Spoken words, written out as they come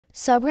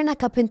Sabrina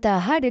Carpenter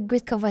had a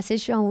great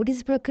conversation with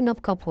this broken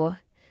up couple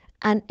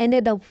and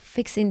ended up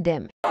fixing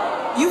them.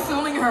 You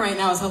filming her right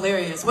now is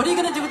hilarious. What are you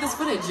gonna do with this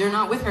footage? You're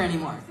not with her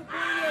anymore.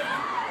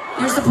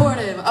 You're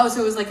supportive. Oh, so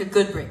it was like a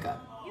good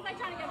breakup.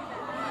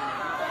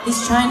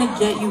 He's trying to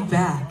get you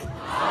back.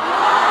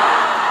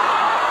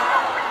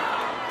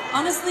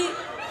 Honestly,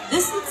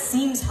 this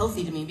seems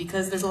healthy to me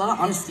because there's a lot of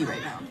honesty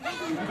right now.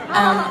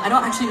 I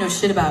don't actually know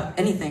shit about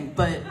anything,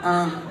 but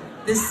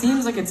this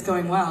seems like it's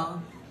going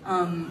well.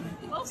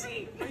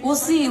 We'll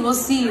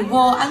see.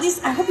 Well, at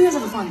least I hope you guys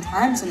have a fun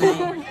time tonight.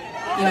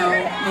 You know,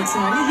 make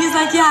some money. He's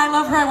like, yeah, I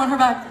love her, I want her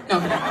back. No,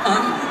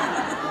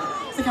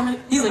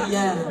 he's like,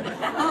 yeah.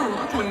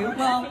 Oh, okay,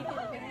 well,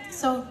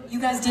 so you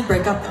guys did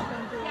break up though.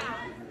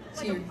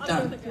 So you're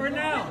done. For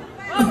now.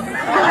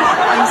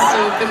 I'm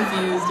so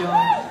confused,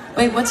 y'all.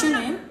 Wait, what's your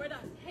name?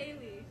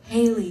 Haley.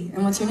 Haley.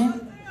 And what's your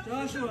name?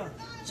 Joshua.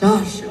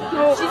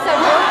 Joshua. She said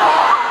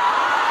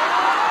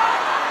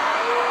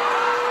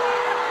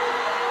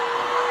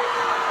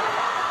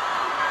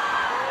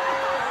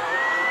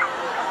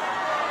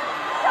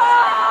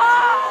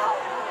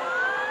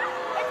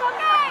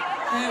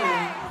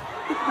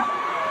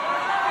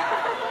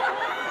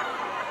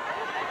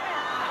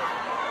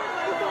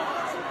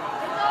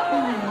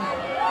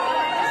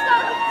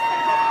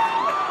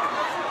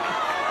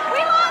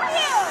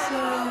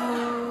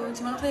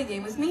play a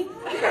game with me?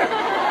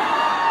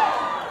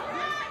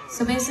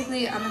 So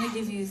basically, I'm gonna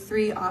give you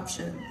 3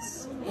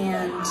 options,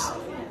 and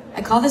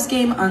I call this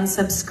game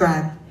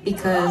Unsubscribe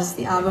because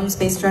the album's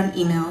based around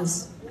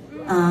emails,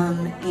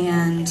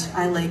 and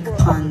I like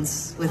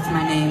puns with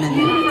my name in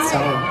it, so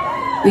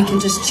we can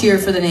just cheer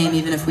for the name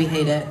even if we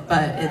hate it,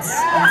 but it's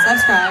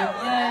Unsubscribe.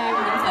 Yay,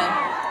 we're gonna play.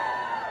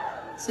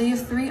 So you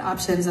have 3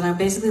 options, and I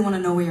basically want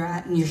to know where you're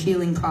at in your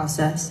healing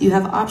process. You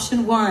have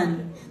option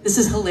 1. This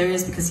is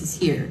hilarious because he's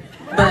here.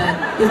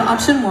 But you have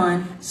option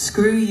 1,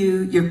 screw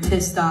you, you're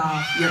pissed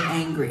off, you're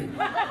angry.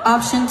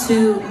 Option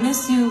 2,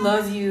 miss you,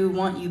 love you,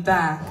 want you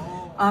back.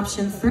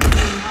 Option 3,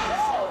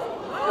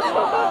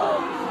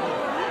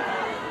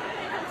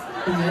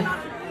 okay.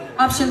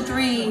 Option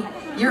 3,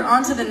 you're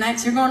on to the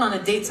next, you're going on a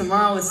date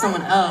tomorrow with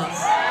someone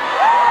else.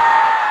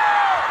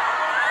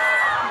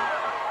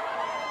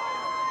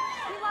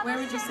 Where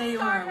would you say you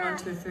are, 1,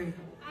 2, 3?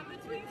 I'm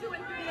between 2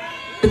 and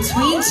 3.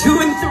 Between 2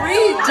 and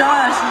 3?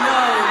 Josh,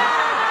 no.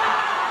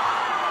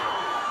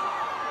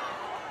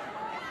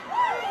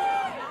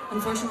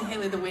 Unfortunately,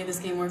 Haley, the way this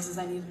game works is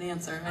I need an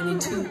answer. I need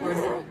 2 or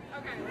 3. Okay.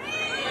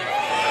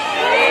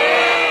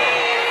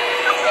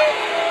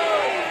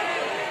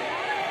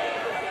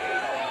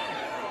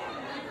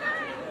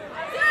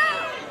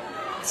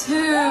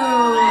 2.